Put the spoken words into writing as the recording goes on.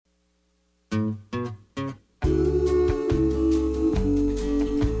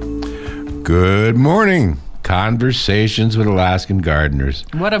Good morning. Conversations with Alaskan Gardeners.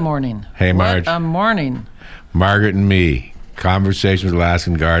 What a morning. Hey, Marge. What a morning. Margaret and me. Conversations with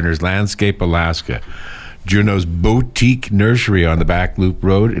Alaskan Gardeners. Landscape Alaska. Juneau's boutique nursery on the Back Loop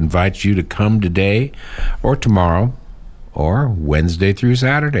Road invites you to come today or tomorrow or Wednesday through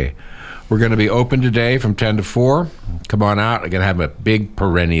Saturday. We're going to be open today from 10 to 4. Come on out. We're going to have a big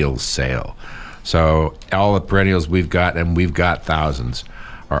perennials sale. So all the perennials we've got, and we've got thousands,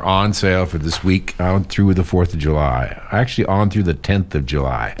 are on sale for this week on through the 4th of July. Actually on through the 10th of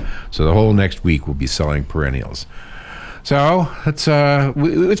July. So the whole next week we'll be selling perennials. So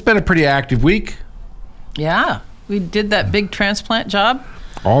it's been a pretty active week. Yeah, we did that big transplant job.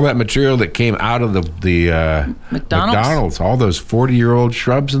 All that material that came out of the McDonald's, all those 40-year-old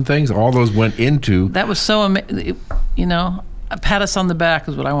shrubs and things, all those went into... That was so amazing. You know, pat us on the back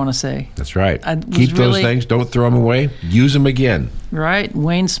is what I want to say. That's right. Keep those things. Don't throw them away. Use them again. Right.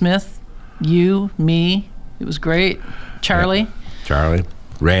 Wayne Smith, you, me. It was great. Charlie. Yep. Charlie.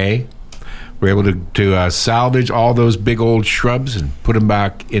 Ray. We're able to salvage all those big old shrubs and put them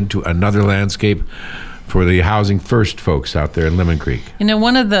back into another landscape for the Housing First folks out there in Lemon Creek. You know,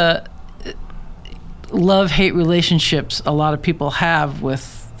 one of the love-hate relationships a lot of people have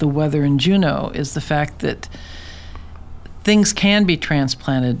with the weather in Juneau is the fact that things can be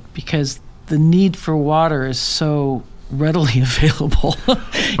transplanted because the need for water is so readily available. Oh,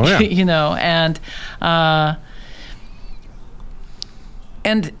 yeah. You know, and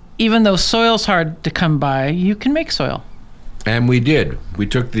even though soil's hard to come by, you can make soil. And we did. We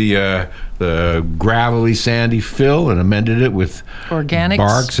took the gravelly, sandy fill and amended it with organics,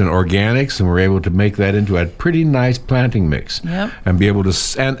 barks and organics, and we're able to make that into a pretty nice planting mix. Yep. And be able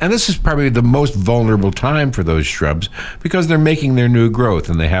to, and this is probably the most vulnerable time for those shrubs because they're making their new growth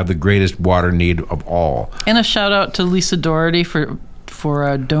and they have the greatest water need of all. And a shout out to Lisa Doherty for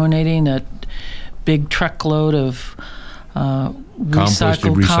donating a big truckload of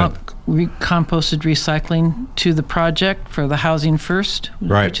composted recycling to the project for the Housing First.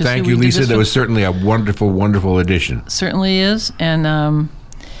 Right. Thank you, Lisa. That was certainly a wonderful, wonderful addition. Certainly is. And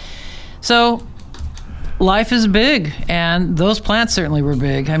so life is big, and those plants certainly were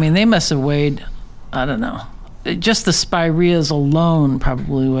big. I mean, they must have weighed, I don't know, just the spireas alone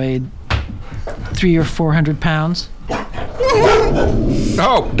probably weighed 300 or 400 pounds.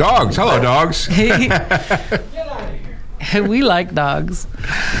 Oh, dogs. Hello, dogs. We like dogs.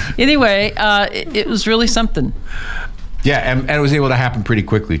 Anyway, it was really something. Yeah, and it was able to happen pretty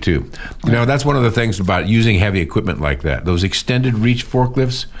quickly, too. You know, that's one of the things about using heavy equipment like that. Those extended reach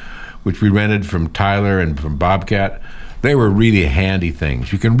forklifts, which we rented from Tyler and from Bobcat, they were really handy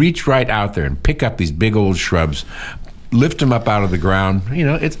things. You can reach right out there and pick up these big old shrubs, lift them up out of the ground. You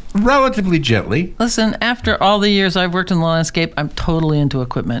know, it's relatively gently. Listen, after all the years I've worked in the landscape, I'm totally into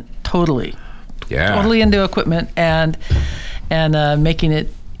equipment. Totally. Yeah. Totally into equipment and making it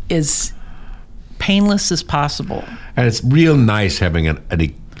as painless as possible. And it's real nice having a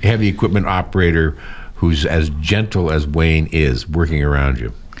heavy equipment operator who's as gentle as Wayne is working around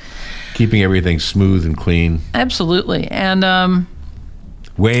you, keeping everything smooth and clean. Absolutely. And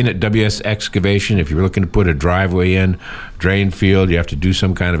Wayne at WS Excavation, if you're looking to put a driveway in, drain field, you have to do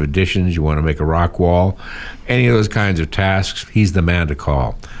some kind of additions, you want to make a rock wall, any of those kinds of tasks, he's the man to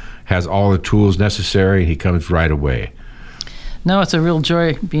call. Has all the tools necessary, he comes right away. No, it's a real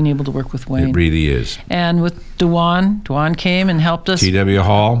joy being able to work with Wayne. It really is. And with Dewan came and helped us. T.W.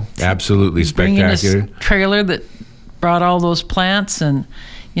 Hall, absolutely spectacular. Bringing this trailer that brought all those plants, and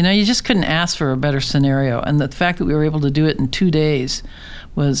you know, you just couldn't ask for a better scenario. And the fact that we were able to do it in 2 days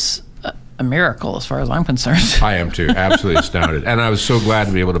was a miracle as far as I'm concerned. I am too, absolutely astounded. And I was so glad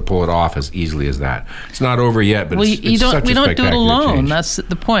to be able to pull it off as easily as that. It's not over yet, but it's such a spectacular we don't do it alone. change. That's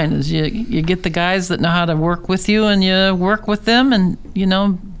the point, is you get the guys that know how to work with you, and you work with them, and, you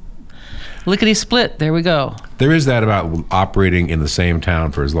know, lickety split, there we go. There is that about operating in the same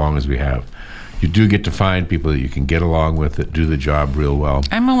town for as long as we have. You do get to find people that you can get along with that do the job real well.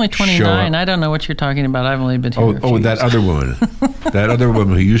 I'm only 29. I don't know what you're talking about. I've only been here that years. other woman. That other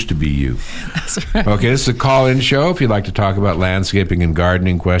woman who used to be you. That's right. Okay, this is a call-in show. If you'd like to talk about landscaping and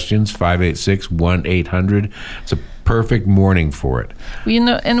gardening questions, 586-1800. It's a perfect morning for it. Well, you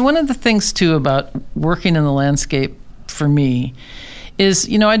know, and one of the things, too, about working in the landscape for me is,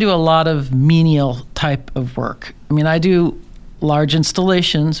 you know, I do a lot of menial type of work. I mean, I do large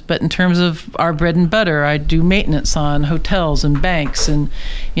installations, but in terms of our bread and butter, I do maintenance on hotels and banks and,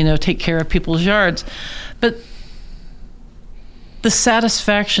 you know, take care of people's yards. But the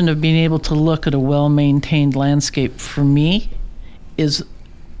satisfaction of being able to look at a well-maintained landscape for me is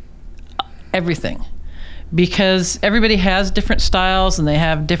everything, because everybody has different styles and they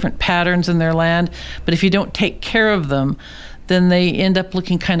have different patterns in their land. But if you don't take care of them, then they end up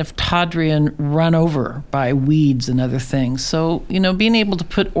looking kind of tawdry and run over by weeds and other things. So, being able to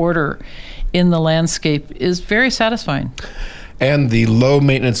put order in the landscape is very satisfying. And the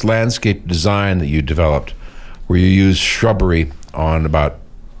low-maintenance landscape design that you developed, where you use shrubbery on about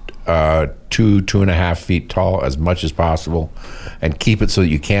 2.5 feet tall as much as possible, and keep it so that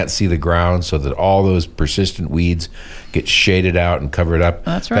you can't see the ground, so that all those persistent weeds get shaded out and covered up.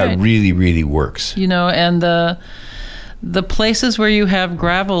 That's right. That really, really works. And the places where you have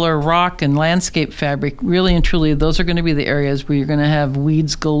gravel or rock and landscape fabric, really and truly, those are going to be the areas where you're going to have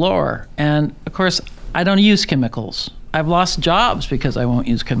weeds galore. And of course, I don't use chemicals. I've lost jobs because I won't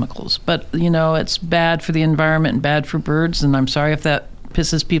use chemicals. But, it's bad for the environment and bad for birds, and I'm sorry if that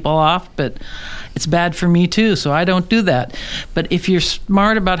pisses people off, but it's bad for me too, so I don't do that. But if you're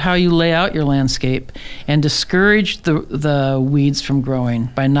smart about how you lay out your landscape and discourage the weeds from growing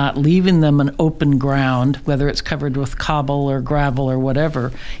by not leaving them an open ground, whether it's covered with cobble or gravel or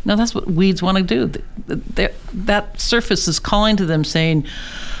whatever, that's what weeds want to do. That surface is calling to them saying,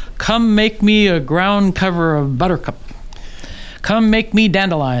 come make me a ground cover of buttercup. Come make me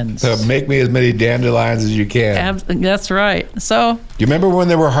dandelions. Make me as many dandelions as you can. That's right. So, do you remember when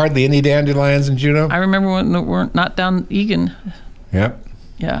there were hardly any dandelions in Juneau? I remember when there weren't, not down Egan. Yep.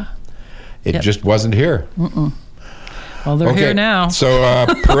 Yeah. It just wasn't here. Mm-mm. Well, they're here now. So,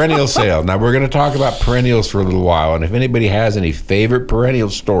 perennial sale. Now, we're going to talk about perennials for a little while. And if anybody has any favorite perennial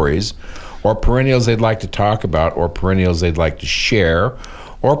stories, or perennials they'd like to talk about, or perennials they'd like to share,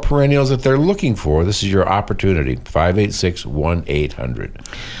 or perennials that they're looking for, this is your opportunity. 586-1800.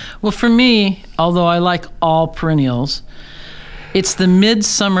 Well, for me, although I like all perennials, it's the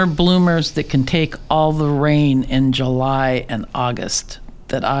midsummer bloomers that can take all the rain in July and August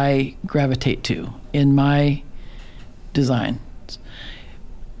that I gravitate to in my design.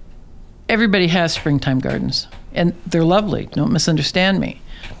 Everybody has springtime gardens, and they're lovely. Don't misunderstand me.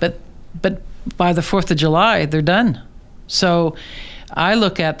 But by the 4th of July, they're done. So I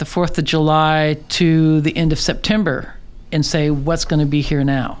look at the 4th of July to the end of September and say, what's going to be here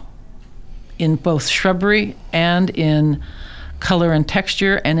now? In both shrubbery and in color and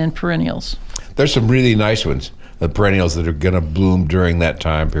texture and in perennials. There's some really nice ones, the perennials that are going to bloom during that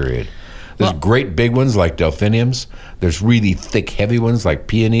time period. There's great big ones like delphiniums. There's really thick, heavy ones like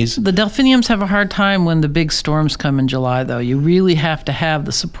peonies. The delphiniums have a hard time when the big storms come in July, though. You really have to have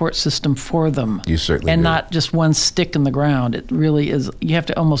the support system for them. You certainly and do. Not just one stick in the ground. It really is. You have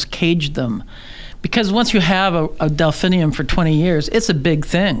to almost cage them. Because once you have a delphinium for 20 years, it's a big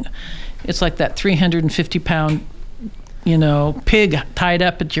thing. It's like that 350-pound, pig tied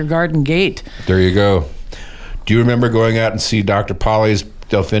up at your garden gate. There you go. Do you remember going out and see Dr. Polly's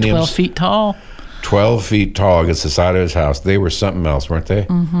delphiniums? 12 feet tall. 12 feet tall against the side of his house. They were something else, weren't they?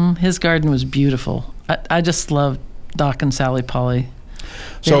 Mm-hmm. His garden was beautiful. I just loved Doc and Sally Polly.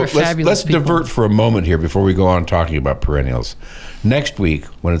 So let's divert for a moment here before we go on talking about perennials. Next week,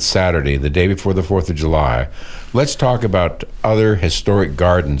 when it's Saturday, the day before the 4th of July, let's talk about other historic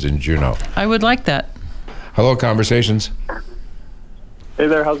gardens in Juneau. I would like that. Hello, Conversations. Hey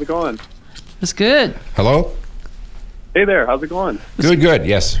there, how's it going? It's good. Hello? Hey there, how's it going? Good,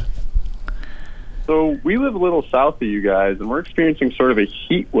 yes. So we live a little south of you guys, and we're experiencing sort of a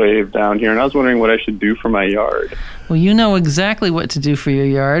heat wave down here, and I was wondering what I should do for my yard. Well, you know exactly what to do for your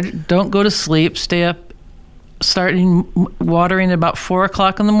yard. Don't go to sleep. Stay up, starting watering at about 4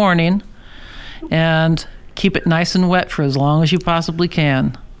 o'clock in the morning, and keep it nice and wet for as long as you possibly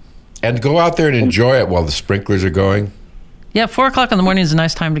can. And go out there and enjoy it while the sprinklers are going. Yeah, 4 o'clock in the morning is a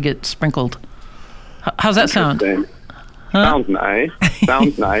nice time to get sprinkled. How's that sound? Huh? Sounds nice.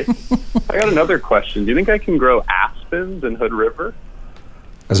 Sounds nice. I got another question. Do you think I can grow aspens in Hood River?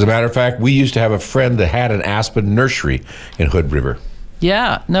 As a matter of fact, we used to have a friend that had an aspen nursery in Hood River.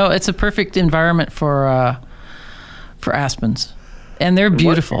 Yeah, no, it's a perfect environment for aspens, and they're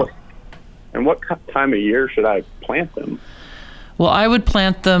beautiful. And what time of year should I plant them? Well, I would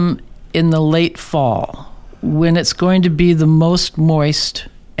plant them in the late fall when it's going to be the most moist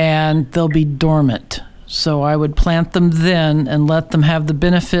and they'll be dormant. So I would plant them then and let them have the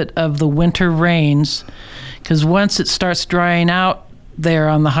benefit of the winter rains, because once it starts drying out there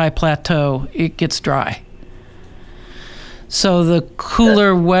on the high plateau, it gets dry. So the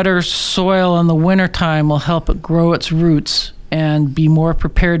cooler, wetter soil in the wintertime will help it grow its roots and be more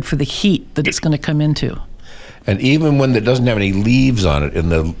prepared for the heat that it's going to come into. And even when it doesn't have any leaves on it in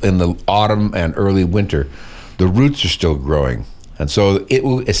the autumn and early winter, the roots are still growing. And so it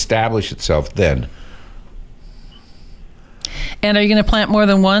will establish itself then. And are you going to plant more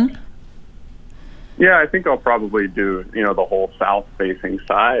than one? Yeah, I think I'll probably do, the whole south-facing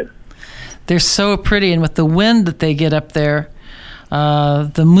side. They're so pretty, and with the wind that they get up there,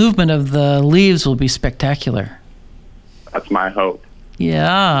 the movement of the leaves will be spectacular. That's my hope.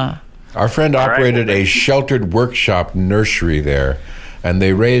 Yeah. Our friend All right. operated a sheltered workshop nursery there, and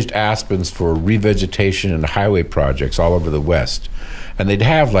they raised aspens for revegetation and highway projects all over the West. And they'd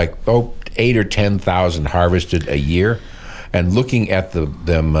have 8 or 10,000 harvested a year. And looking at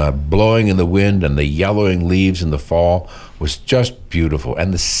them blowing in the wind and the yellowing leaves in the fall was just beautiful.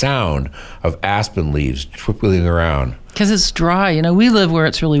 And the sound of aspen leaves twiddling around. Because it's dry. We live where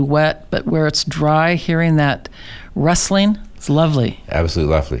it's really wet, but where it's dry, hearing that rustling, it's lovely.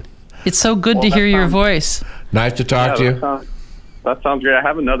 Absolutely lovely. It's so good to hear your voice. Nice to talk to you. That sounds great. I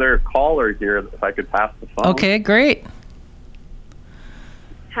have another caller here if I could pass the phone. Okay, great.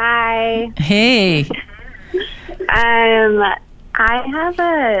 Hi. Hey. I have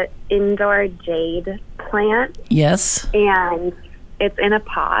a indoor jade plant. Yes. And it's in a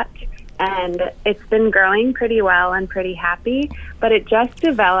pot, and it's been growing pretty well and pretty happy, but it just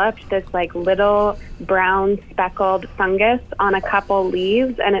developed this little brown speckled fungus on a couple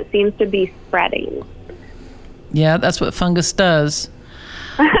leaves, and it seems to be spreading. Yeah, that's what fungus does.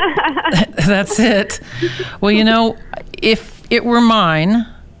 That's it. Well, if it were mine,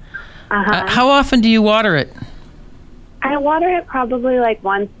 how often do you water it? I water it probably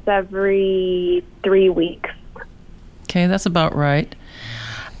once every 3 weeks. Okay, that's about right.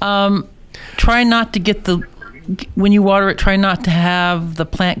 Try not to when you water it, try not to have the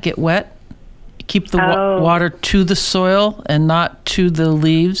plant get wet. Keep the water to the soil and not to the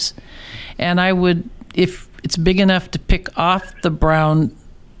leaves. And I would, if it's big enough to pick off the brown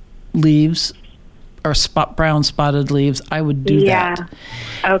leaves or brown spotted leaves, I would do that.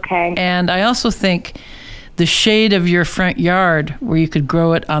 Okay. And I also think the shade of your front yard, where you could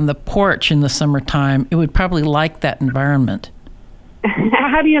grow it on the porch in the summertime, it would probably like that environment.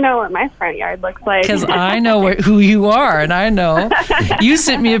 How do you know what my front yard looks like? Because I know who you are, and I know. You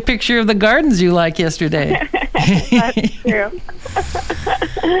sent me a picture of the gardens you like yesterday. That's true.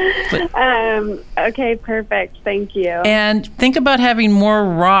 Okay, perfect. Thank you. And think about having more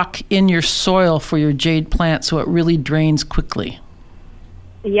rock in your soil for your jade plant so it really drains quickly.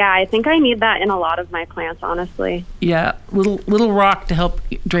 Yeah, I think I need that in a lot of my plants, honestly. Yeah, little rock to help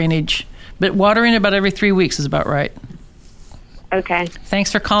drainage. But watering about every 3 weeks is about right. Okay.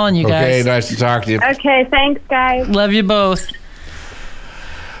 Thanks for calling, you guys. Okay, nice to talk to you. Okay, thanks, guys. Love you both.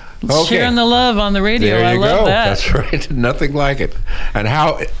 Okay. Sharing the love on the radio. There you I love go. that. That's right. Nothing like it. And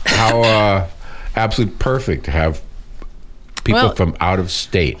how absolutely perfect to have people from out of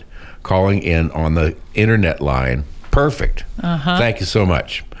state calling in on the internet line. Perfect. Thank you so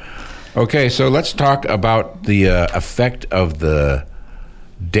much. Okay, so let's talk about the effect of the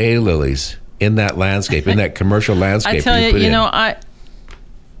daylilies in that landscape, in that commercial landscape. I tell you,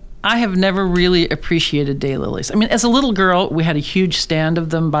 I have never really appreciated daylilies. I mean, as a little girl, we had a huge stand of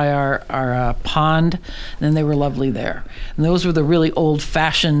them by our pond, and they were lovely there. And those were the really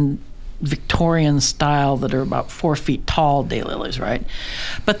old-fashioned Victorian style that are about 4 feet tall daylilies, right?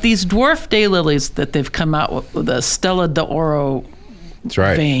 But these dwarf daylilies that they've come out with the Stella d'Oro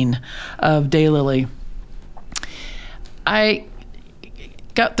vein of daylily, I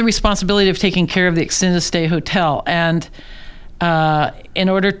got the responsibility of taking care of the extended stay hotel, and in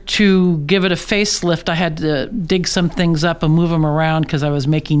order to give it a facelift, I had to dig some things up and move them around because I was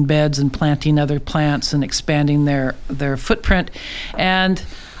making beds and planting other plants and expanding their footprint. And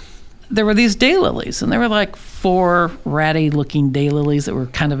there were these daylilies, and there were 4 ratty-looking daylilies that were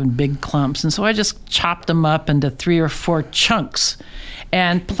kind of in big clumps. And so I just chopped them up into 3 or 4 chunks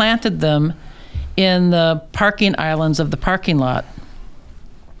and planted them in the parking islands of the parking lot.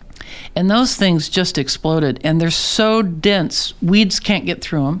 And those things just exploded, and they're so dense, weeds can't get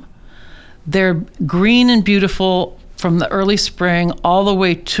through them. They're green and beautiful from the early spring all the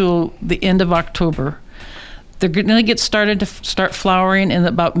way to the end of October. They're going to start flowering in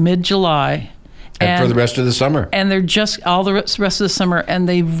about mid-July. And for the rest of the summer. And they're just all the rest of the summer, and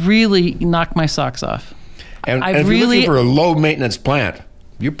they really knock my socks off. And if you're looking for a low-maintenance plant,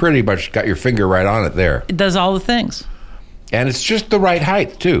 you pretty much got your finger right on it there. It does all the things. And it's just the right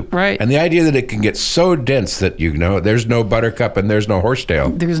height, too. Right. And the idea that it can get so dense that, there's no buttercup and there's no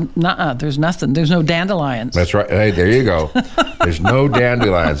horsetail. There's nothing. There's no dandelions. That's right. Hey, there you go. There's no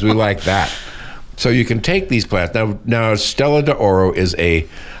dandelions. We like that. So you can take these plants. Now Stella d'Oro is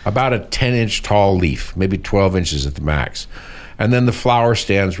about a 10-inch tall leaf, maybe 12 inches at the max. And then the flower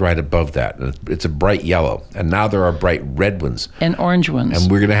stands right above that. And it's a bright yellow. And now there are bright red ones. And orange ones. And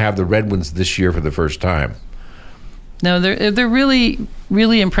we're going to have the red ones this year for the first time. No, they're really,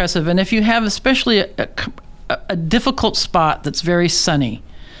 really impressive. And if you have especially a difficult spot that's very sunny,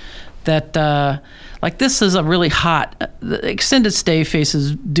 that like this is a really hot, the extended stay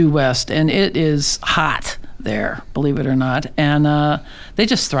faces due west, and it is hot there, believe it or not, and they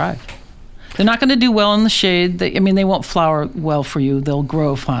just thrive. They're not going to do well in the shade. They won't flower well for you. They'll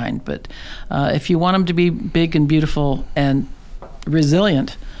grow fine, but if you want them to be big and beautiful and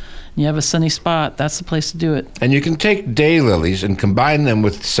resilient, you have a sunny spot, that's the place to do it. And you can take daylilies and combine them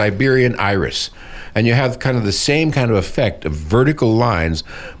with Siberian iris, and you have kind of the same kind of effect of vertical lines,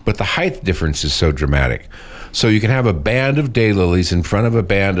 but the height difference is so dramatic. So you can have a band of daylilies in front of a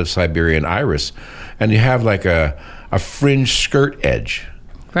band of Siberian iris, and you have like a fringe skirt edge.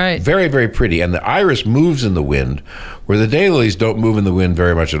 Right. Very, very pretty. And the iris moves in the wind, where the daylilies don't move in the wind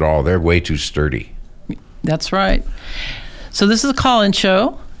very much at all. They're way too sturdy. That's right. So this is a call-in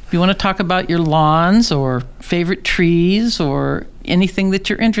show. If you want to talk about your lawns or favorite trees or anything that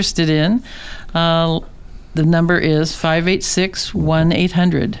you're interested in, the number is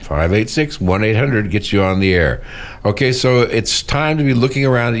 586-1800. 586-1800 gets you on the air. Okay, so it's time to be looking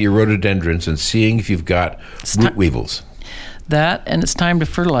around at your rhododendrons and seeing if you've got root weevils. That, and it's time to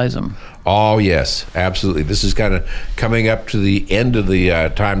fertilize them. Oh, yes, absolutely. This is kind of coming up to the end of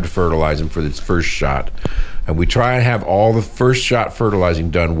the time to fertilize them for this first shot. And we try and have all the first shot fertilizing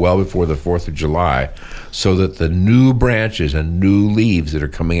done well before the 4th of July so that the new branches and new leaves that are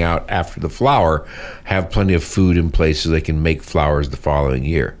coming out after the flower have plenty of food in place so they can make flowers the following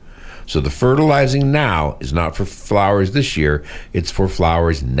year. So the fertilizing now is not for flowers this year, it's for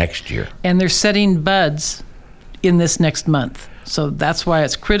flowers next year. And they're setting buds in this next month. So that's why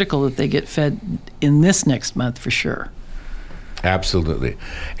it's critical that they get fed in this next month for sure. Absolutely.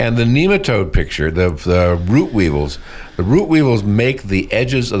 And the nematode picture, the root weevils make the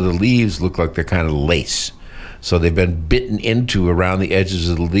edges of the leaves look like they're kind of lace. So they've been bitten into around the edges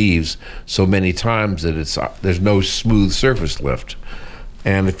of the leaves so many times that there's no smooth surface left.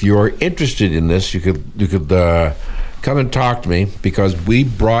 And if you're interested in this, you could come and talk to me, because we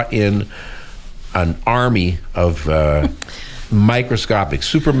brought in an army of super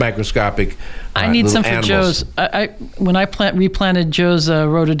microscopic I need some for animals. Joe's. When I replanted Joe's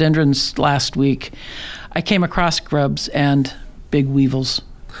rhododendrons last week, I came across grubs and big weevils.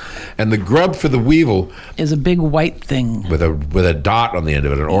 And the grub for the weevil is a big white thing with a dot on the end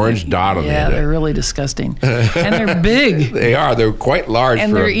of it, an orange dot on the end of it. Yeah, they're really disgusting. And they're big. They are. They're quite large.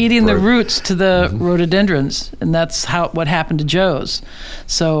 And they're eating the roots to the rhododendrons, and that's what happened to Joe's.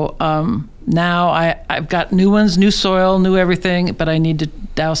 So now I've got new ones, new soil, new everything, but I need to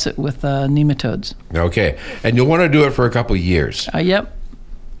douse it with nematodes. Okay. And you'll want to do it for a couple of years. Yep.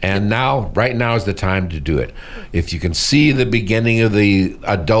 And right now is the time to do it. If you can see the beginning of the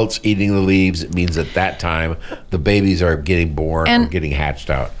adults eating the leaves, it means at that time the babies are getting born or getting hatched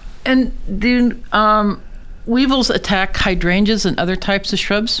out. And do weevils attack hydrangeas and other types of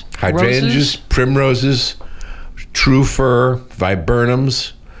shrubs? Hydrangeas, roses? Primroses, true fir,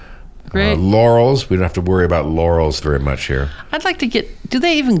 viburnums, laurels. We don't have to worry about laurels very much here. I'd like to do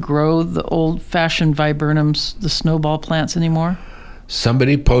they even grow the old-fashioned viburnums, the snowball plants anymore?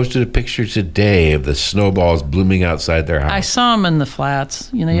 Somebody posted a picture today of the snowballs blooming outside their house. I saw them in the flats.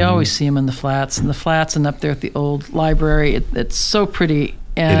 You always see them in the flats. And up there at the old library. It's so pretty.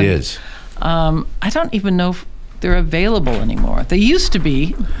 And, it is. I don't even know if they're available anymore. They used to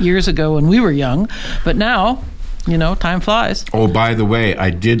be years ago when we were young. But now, time flies. Oh, by the way, I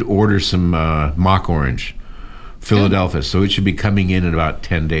did order some mock orange, Philadelphia. So it should be coming in about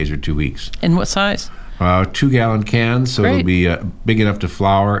 10 days or 2 weeks. In what size? 2-gallon cans, so it'll be big enough to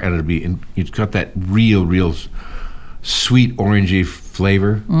flower, and it's got that real sweet orangey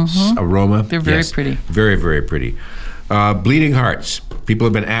flavor, aroma. They're very pretty. Very, very pretty. Bleeding hearts. People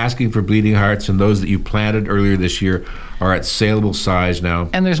have been asking for bleeding hearts, and those that you planted earlier this year are at saleable size now.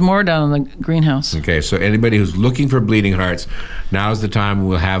 And there's more down in the greenhouse. Okay, so anybody who's looking for bleeding hearts, now's the time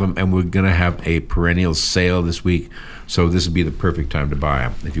we'll have them, and we're going to have a perennial sale this week. So this would be the perfect time to buy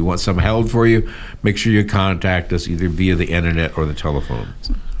them. If you want some held for you, make sure you contact us either via the internet or the telephone.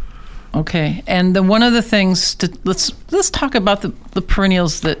 Okay, and one of the things let's talk about the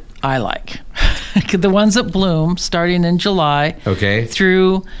perennials that I like, the ones that bloom starting in July,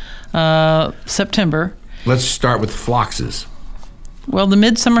 through September. Let's start with phloxes. Well, the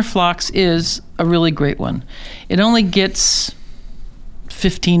midsummer phlox is a really great one. It only gets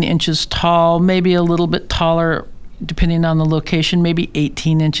 15 inches tall, maybe a little bit taller, depending on the location, maybe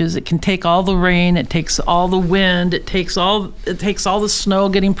 18 inches. It can take all the rain, it takes all the wind, it takes all the snow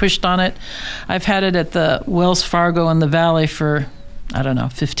getting pushed on it. I've had it at the Wells Fargo in the valley for,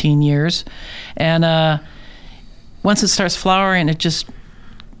 15 years. And once it starts flowering, it just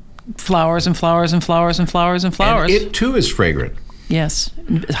flowers and flowers and flowers and flowers and flowers. And it too is fragrant. Yes,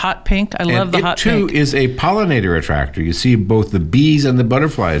 hot pink. I love the hot pink. It too is a pollinator attractor. You see both the bees and the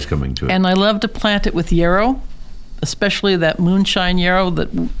butterflies coming to it. And I love to plant it with yarrow, especially that moonshine yarrow that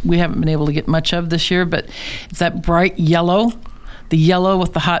we haven't been able to get much of this year. But it's that bright yellow. The yellow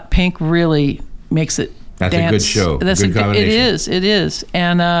with the hot pink really makes it That's dance. a good show. That's good combination. It is.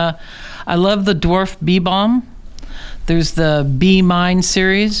 And I love the dwarf bee balm. There's the Be Mine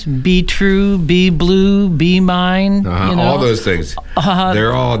series, Be True, Be Blue, Be Mine. All those things.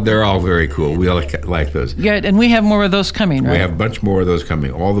 They're all very cool. We all like those. Yeah, and we have more of those coming, right? We have a bunch more of those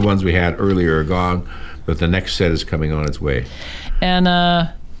coming. All the ones we had earlier are gone, but the next set is coming on its way. And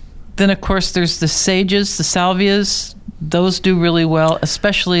then, of course, there's the sages, the salvias. Those do really well,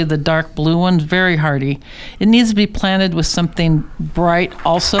 especially the dark blue ones, very hardy. It needs to be planted with something bright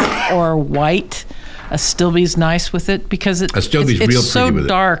also, or white. Astilbe's nice with it because it's so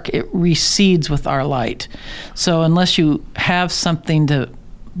dark it recedes with our light. So unless you have something to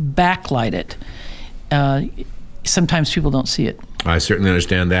backlight it, sometimes people don't see it. I certainly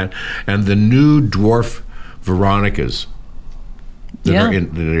understand that. And the new dwarf Veronicas that are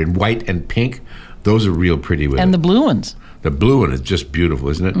in white and pink, those are real pretty with it. And the blue ones. The blue one is just beautiful,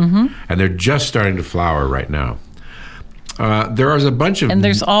 isn't it? Mm-hmm. And they're just starting to flower right now. There is a bunch of... And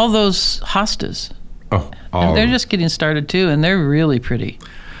there's all those hostas. Oh, and they're just getting started too, and they're really pretty.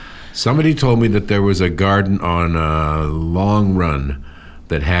 Somebody told me that there was a garden on Long Run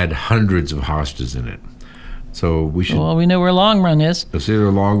that had hundreds of hostas in it. So we should... Well, we know where Long Run is. It's either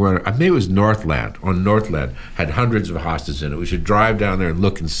Long Run... Maybe it was Northland. On Northland, had hundreds of hostas in it. We should drive down there and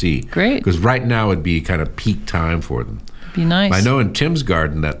look and see. Great. Because right now would be kind of peak time for them. Be nice. I know in Tim's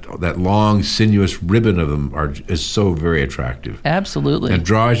garden that long, sinuous ribbon of them is so very attractive. Absolutely. And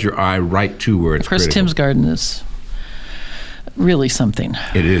draws your eye right to where it's critical. Of course, Tim's garden is really something.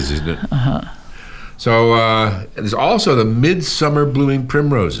 It is, isn't it? Uh-huh. So there's also the midsummer blooming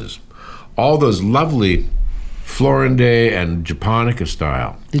primroses. All those lovely Florindae and Japonica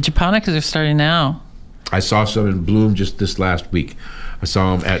style. The Japonicas are starting now. I saw some in bloom just this last week. I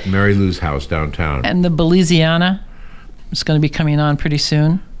saw them at Mary Lou's house downtown. And the Belizeana. It's going to be coming on pretty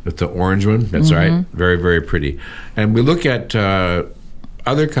soon. With the orange one, that's right. Very, very pretty. And we look at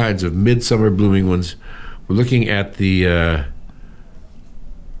other kinds of midsummer blooming ones. We're looking at the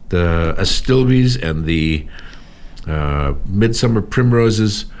astilbes and the midsummer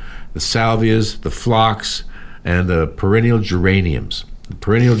primroses, the salvias, the phlox, and the perennial geraniums. The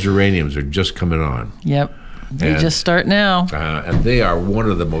perennial geraniums are just coming on. Yep. They just start now. And they are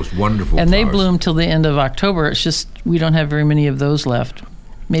one of the most wonderful and flowers. They bloom till the end of October. It's just we don't have very many of those left.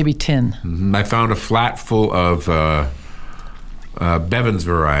 Maybe 10. Mm-hmm. I found a flat full of Bevan's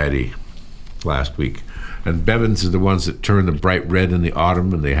variety last week. And Bevan's is the ones that turn the bright red in the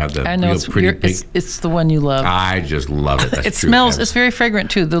autumn, and they have that real pretty pink. It's the one you love. I just love it. That's it true. Smells. It's very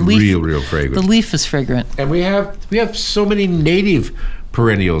fragrant too. The leaf, real fragrant. The leaf is fragrant. And we have so many native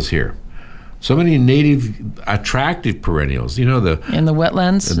perennials here. So many native, attractive perennials. You know in the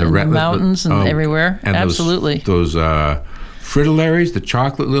wetlands, and the mountains, and everywhere. And absolutely. Those fritillaries, the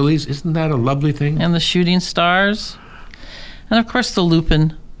chocolate lilies. Isn't that a lovely thing? And the shooting stars, and of course the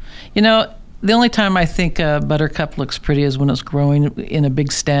lupin. You know, the only time I think buttercup looks pretty is when it's growing in a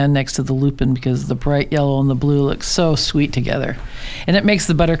big stand next to the lupin, because the bright yellow and the blue look so sweet together, and it makes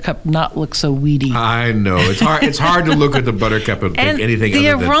the buttercup not look so weedy. I know it's hard. It's hard to look at the buttercup and think anything. The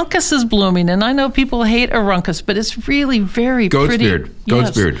other aruncus is blooming, and I know people hate aruncus, but it's really very pretty.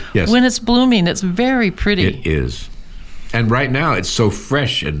 Goat's beard. Yes. When it's blooming, it's very pretty. It is. And right now, it's so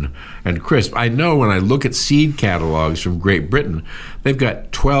fresh and crisp. I know when I look at seed catalogs from Great Britain, they've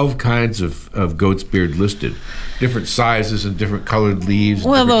got 12 kinds of goat's beard listed, different sizes and different colored leaves.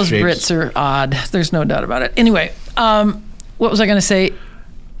 Well, those shapes. Brits are odd. There's no doubt about it. Anyway, what was I going to say?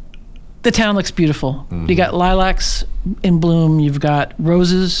 The town looks beautiful. Mm-hmm. You got lilacs in bloom. You've got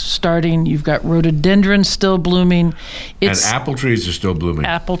roses starting. You've got rhododendrons still blooming. And apple trees are still blooming.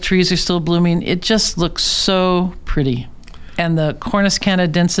 Apple trees are still blooming. It just looks so pretty. And the Cornus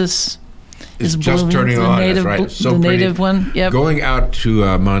canadensis is just blooming. Turning on. Native, that's right. So the pretty. Native one. Yep. Going out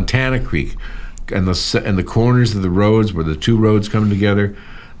to Montana Creek and the corners of the roads where the two roads come together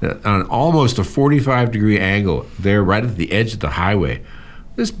on almost a 45-degree angle there right at the edge of the highway.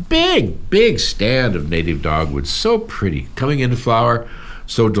 This big stand of native dogwood. So pretty. Coming into flower,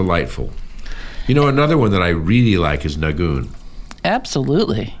 so delightful. You know, another one that I really like is Nagoon.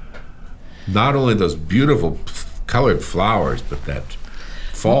 Absolutely. Not only those beautiful colored flowers, but that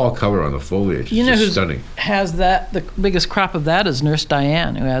fall color on the foliage is just stunning. Has that? The biggest crop of that is Nurse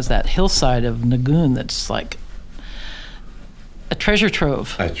Diane, who has that hillside of Nagoon that's like a treasure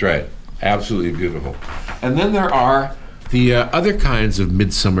trove. That's right. Absolutely beautiful. And then there are the other kinds of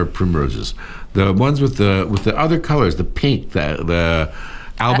midsummer primroses, the ones with the other colors, the pink, the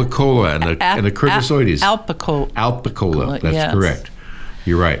albicola and the curtisoides. Albicola. That's yes. correct.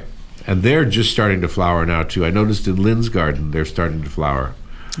 You're right. And they're just starting to flower now too. I noticed in Lynn's garden they're starting to flower.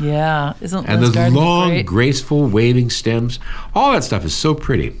 Yeah, isn't and Lynn's those garden long, great? graceful, waving stems, all that stuff is so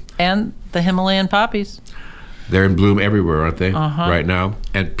pretty. And the Himalayan poppies. They're in bloom everywhere, aren't they, right now?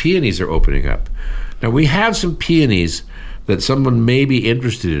 And peonies are opening up. Now, we have some peonies that someone may be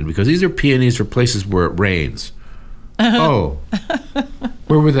interested in, because these are peonies for places where it rains. Oh,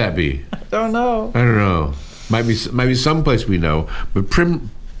 where would that be? Don't know. I don't know. Might be someplace we know. But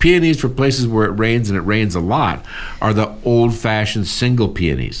peonies for places where it rains, and it rains a lot, are the old-fashioned single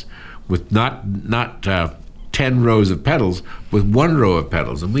peonies with not 10 rows of petals, with 1 row of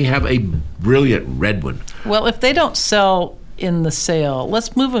petals. And we have a brilliant red one. Well, if they don't sell in the sale,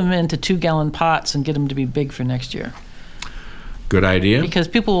 let's move them into 2-gallon pots and get them to be big for next year. Good idea. Because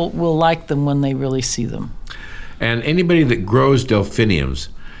people will like them when they really see them. And anybody that grows delphiniums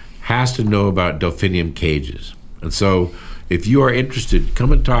has to know about delphinium cages. And so if you are interested,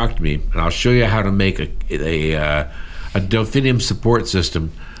 come and talk to me, and I'll show you how to make a delphinium support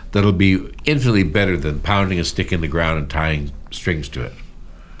system that'll be infinitely better than pounding a stick in the ground and tying strings to it.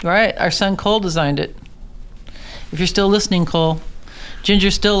 Right. Our son Cole designed it. If you're still listening, Cole,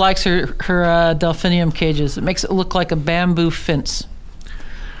 Ginger still likes her delphinium cages. It makes it look like a bamboo fence.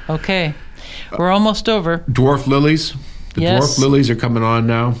 Okay. We're almost over. Dwarf lilies. The Yes. dwarf lilies are coming on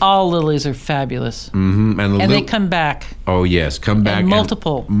now. All lilies are fabulous. Mm-hmm. And they come back. Oh, yes, come back. And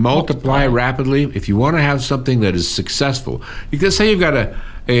multiply rapidly. If you want to have something that is successful, you can say you've got a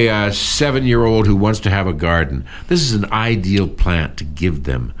 7-year-old who wants to have a garden. This is an ideal plant to give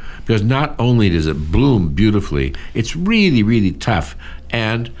them, because not only does it bloom beautifully, it's really, really tough,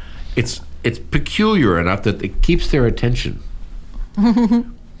 and it's peculiar enough that it keeps their attention.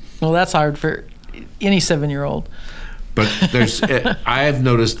 Well, that's hard for any 7-year-old. But there's, I have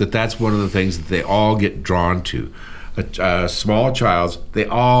noticed that that's one of the things that they all get drawn to. A small child's, they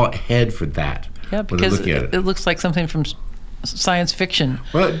all head for that. Yeah, because it looks like something from science fiction.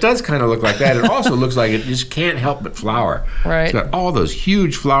 Well, it does kind of look like that. It also looks like it just can't help but flower. Right. It's got all those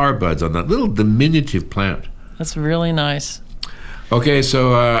huge flower buds on that little diminutive plant. That's really nice. Okay,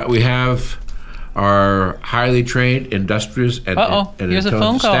 so we have our highly trained, industrious, and here's a intelligent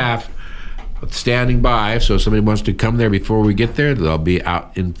phone call. staff standing by. So if somebody wants to come there before we get there, they'll be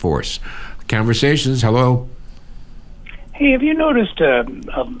out in force. Conversations, hello. Hey, have you noticed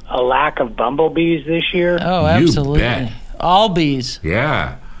a lack of bumblebees this year? Oh, absolutely. You bet. All bees.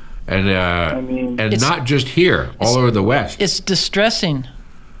 Yeah. And and not just here, all over the West. It's distressing.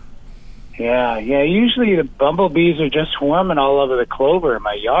 Yeah. Usually the bumblebees are just swarming all over the clover in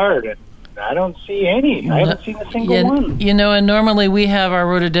my yard, and I don't see any. I haven't seen a single one. You know, and normally we have our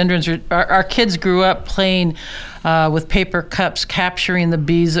rhododendrons. Our kids grew up playing with paper cups, capturing the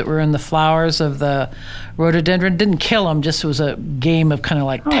bees that were in the flowers of the rhododendron. Didn't kill them, just was a game of kind of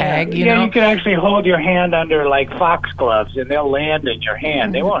like tag, you know? You can actually hold your hand under like foxgloves, and they'll land in your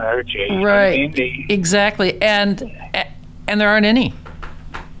hand. They won't hurt you. You right. know what I mean? Exactly. And there aren't any.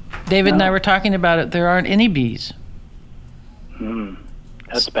 David and I were talking about it. There aren't any bees.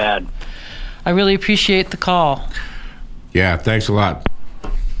 That's bad. I really appreciate the call. Yeah, thanks a lot.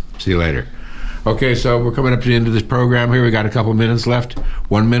 See you later. Okay, so we're coming up to the end of this program here. We got a couple minutes left.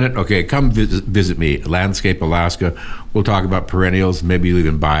 1 minute? Okay, come visit me, Landscape Alaska. We'll talk about perennials. Maybe you'll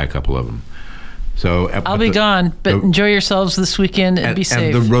even buy a couple of them. So I'll be gone, but enjoy yourselves this weekend and be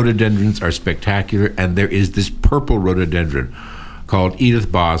safe. And the rhododendrons are spectacular, and there is this purple rhododendron called Edith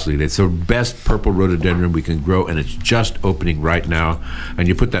Bosley. It's the best purple rhododendron we can grow, and it's just opening right now. And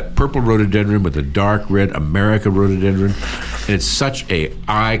you put that purple rhododendron with the dark red America rhododendron, and it's such a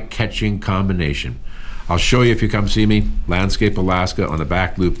eye-catching combination. I'll show you if you come see me, Landscape Alaska on the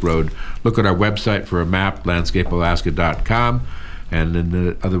Back Loop Road. Look at our website for a map, landscapealaska.com. And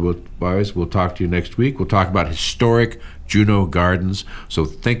then otherwise, we'll talk to you next week. We'll talk about historic Juneau Gardens. So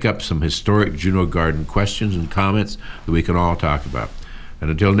think up some historic Juneau Garden questions and comments that we can all talk about. And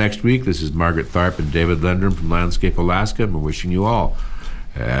until next week, this is Margaret Tharp and David Lendrum from Landscape Alaska, and we're wishing you all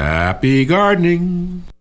happy gardening.